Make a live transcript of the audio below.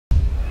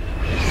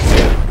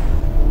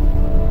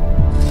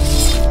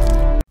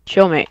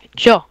Chill, mate.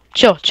 Chill.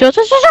 Chill. Chill.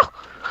 Chill. Chill. Chill.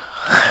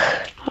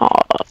 Oh.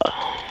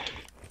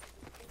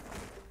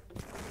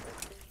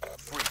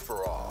 Free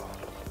for all.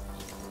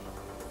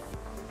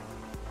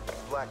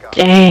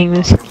 Dang,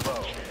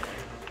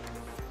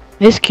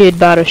 this kid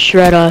about to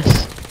shred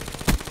us.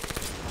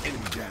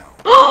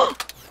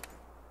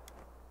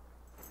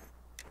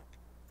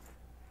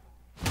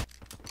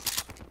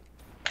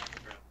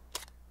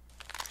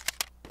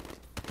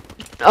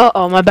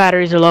 Uh-oh, my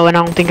batteries are low and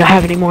I don't think I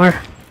have any more.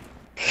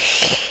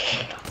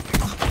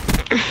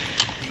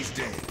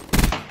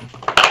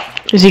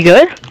 Is he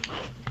good?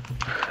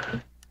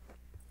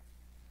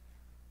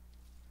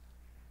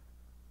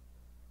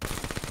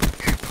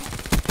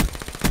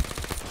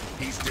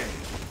 He's dead.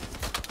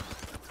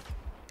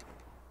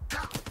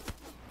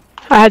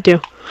 I had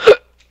to.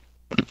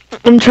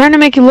 I'm trying to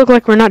make it look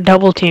like we're not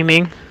double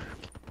teaming.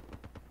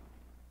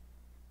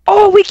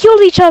 Oh, we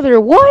killed each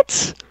other.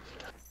 What?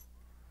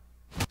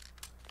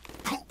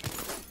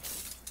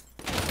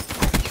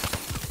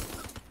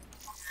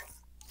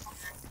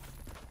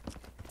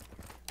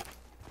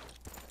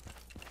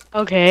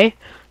 Okay.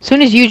 As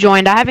soon as you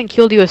joined, I haven't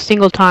killed you a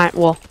single time.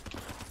 Well,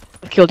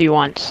 I've killed you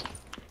once.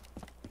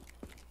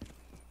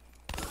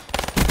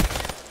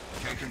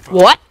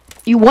 What?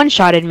 You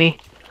one-shotted me.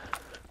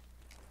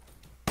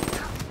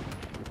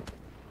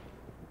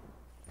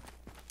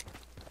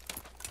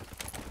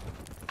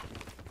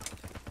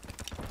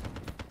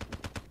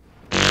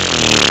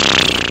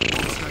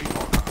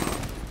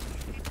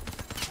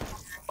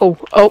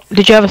 Oh,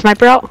 did you have a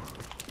sniper out?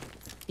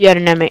 You had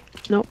an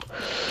M8. Nope.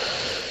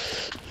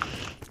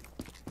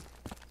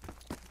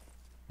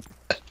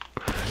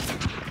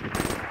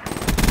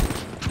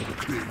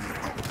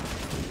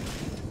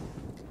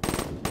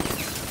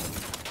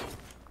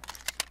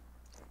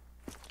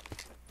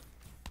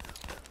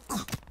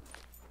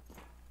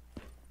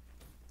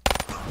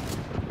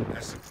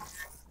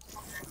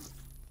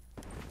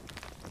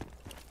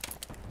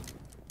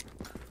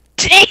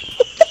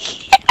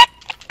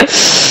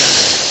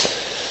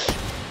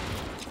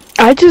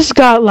 I just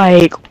got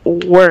like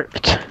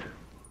worked,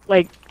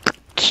 like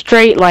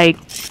straight like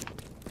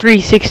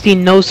 360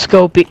 no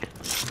scoping.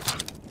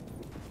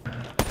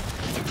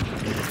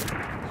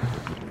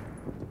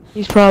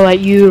 He's probably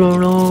like, you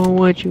don't know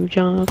what you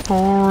just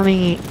called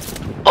me.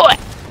 Oh.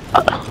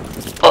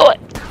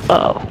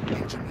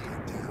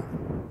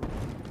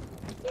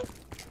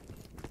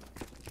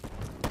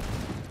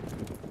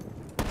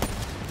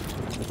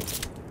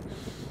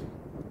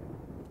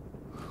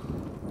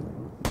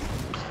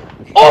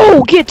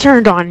 Oh, get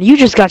turned on. You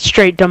just got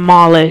straight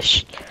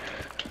demolished.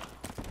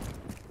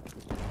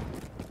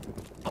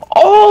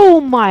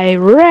 Oh, my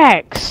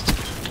Rex.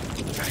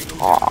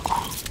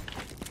 Oh.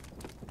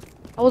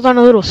 I was on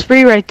a little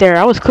spree right there.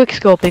 I was quick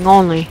scoping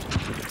only.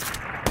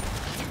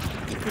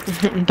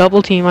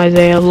 Double team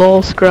Isaiah.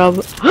 Lol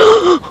scrub.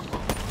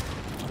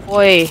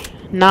 Boy,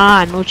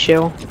 nah, no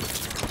chill.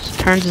 Just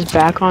turns his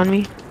back on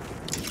me.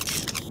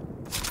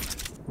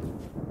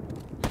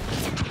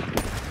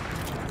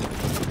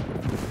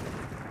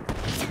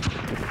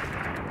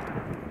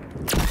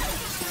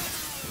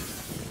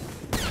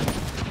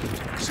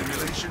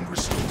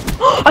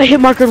 I hit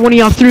marked one of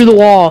y'all through the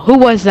wall. Who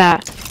was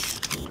that?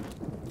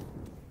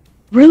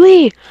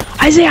 Really?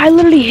 Isaiah, I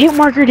literally hit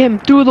marked him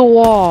through the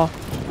wall.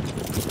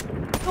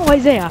 No,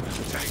 Isaiah.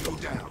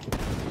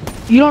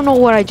 You don't know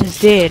what I just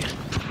did.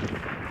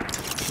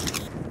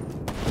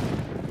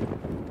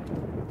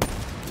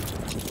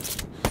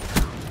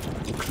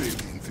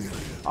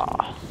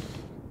 Oh.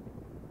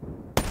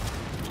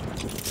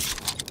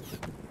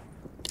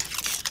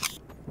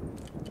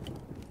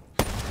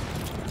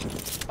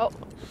 Oh,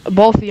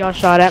 both of y'all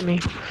shot at me.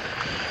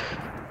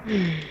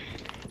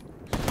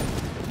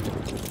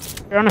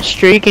 You're on a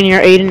streak and you're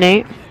 8 and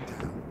 8.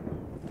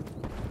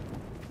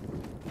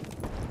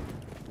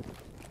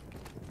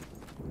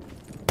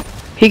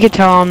 He could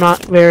tell I'm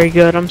not very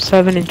good. I'm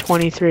 7 and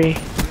 23.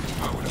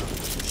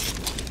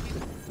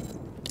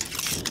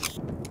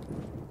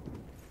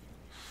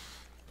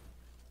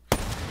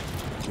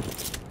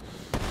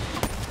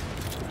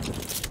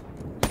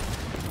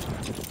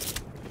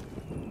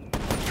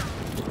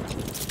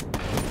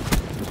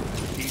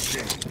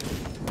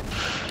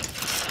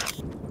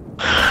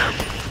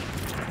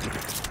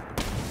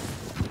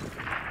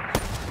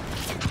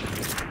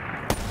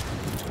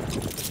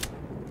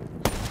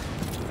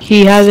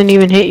 He hasn't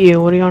even hit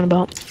you. What are you on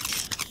about?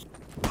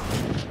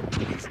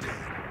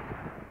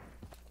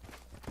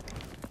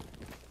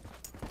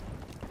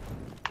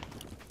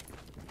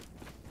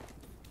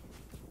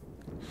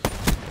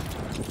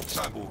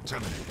 Cyborg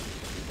terminated.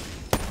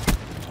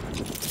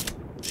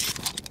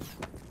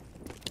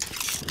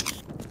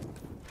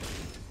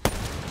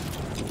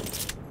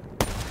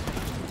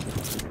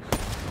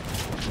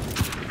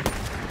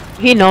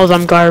 He knows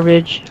I'm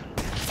garbage.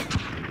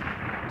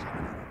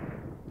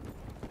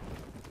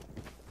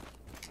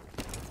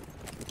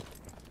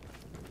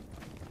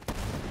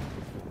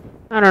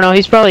 I don't know,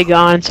 he's probably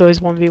gone, so he's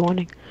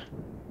 1v1ing.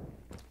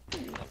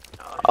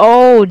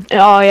 Oh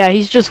yeah,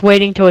 he's just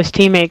waiting till his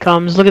teammate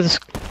comes. Look at this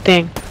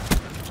thing.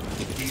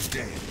 He's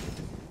dead.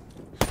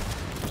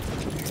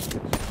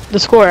 The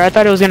score, I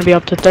thought it was gonna be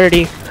up to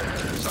 30.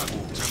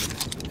 Sidewalk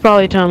terminated.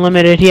 Probably to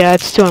unlimited. Yeah,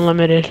 it's to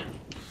unlimited.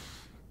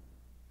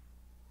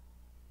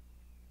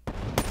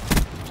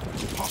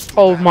 Hostile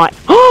Oh down. my.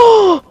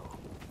 Oh!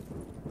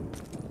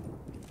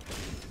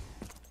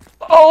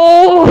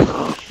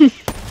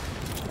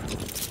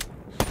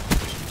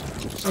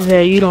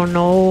 Yeah, you don't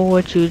know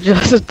what you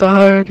just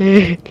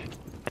started.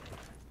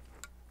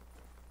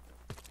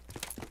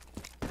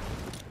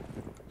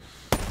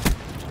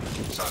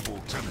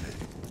 Sidewalk terminated.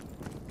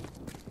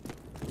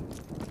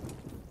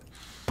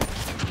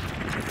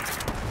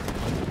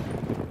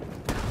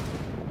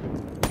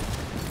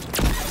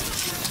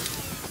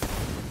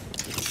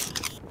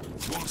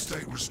 One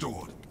state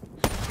restored.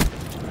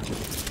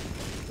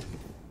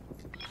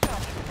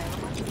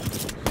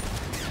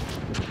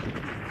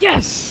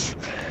 Yes!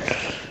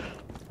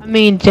 I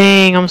mean,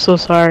 dang, I'm so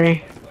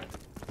sorry.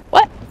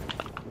 What?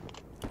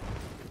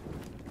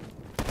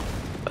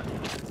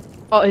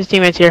 Oh, his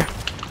teammate's here.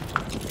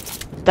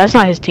 That's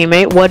not his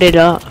teammate. What did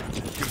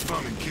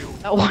Confirming kill.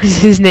 That was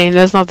his name.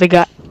 That's not the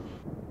guy.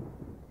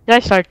 Did I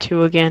start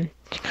 2 again?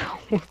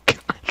 Oh, God.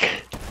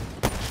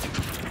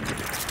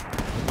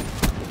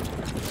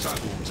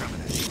 Sidewalk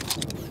terminated.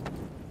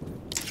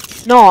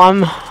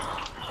 No,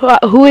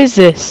 who is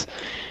this?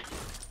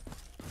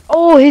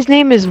 Oh, his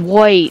name is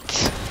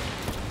White.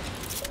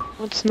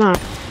 What's not?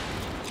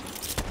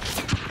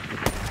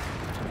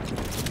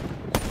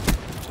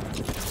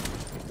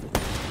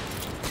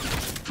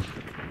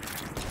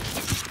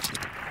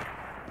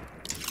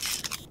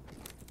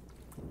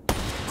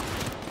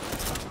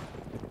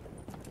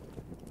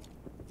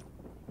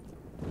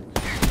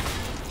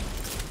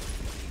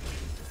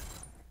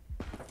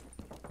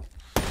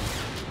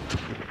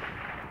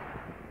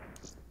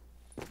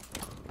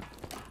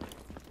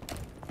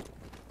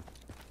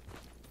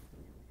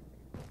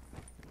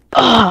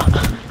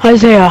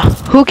 Isaiah,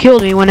 who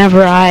killed me whenever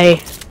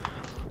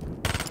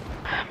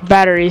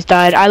batteries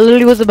died? I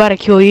literally was about to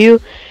kill you,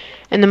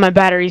 and then my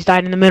batteries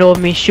died in the middle of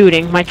me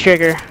shooting my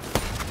trigger.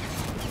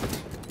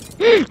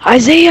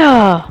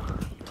 Isaiah!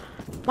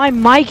 My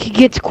mic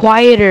gets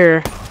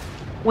quieter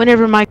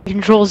whenever my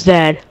control's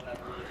dead.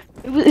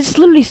 It's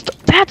literally,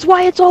 that's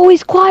why it's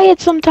always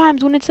quiet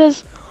sometimes when it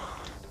says,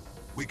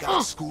 We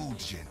got schooled,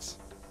 gents.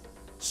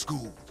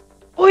 Schooled.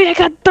 oh yeah, I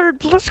got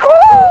third, let's go!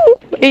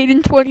 8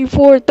 and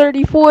 24,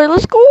 34,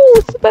 let's go!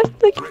 It's the best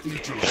thing. Threat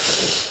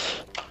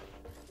neutralized.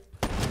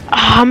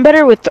 I'm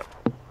better with the...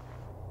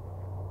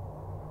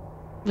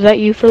 Was that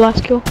you for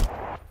last kill?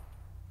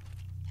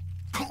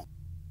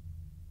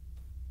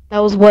 That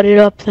was what it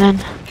up then.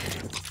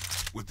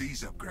 With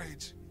these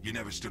upgrades, you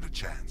never stood a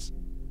chance.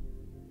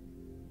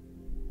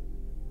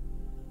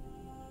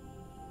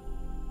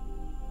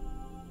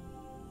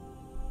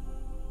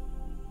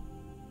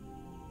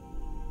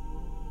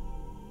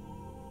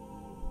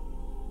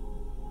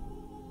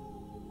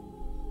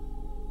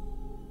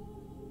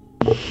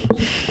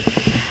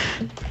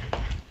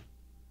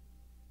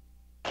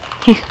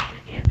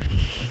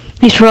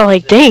 He's probably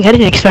like, dang, I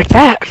didn't expect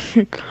that.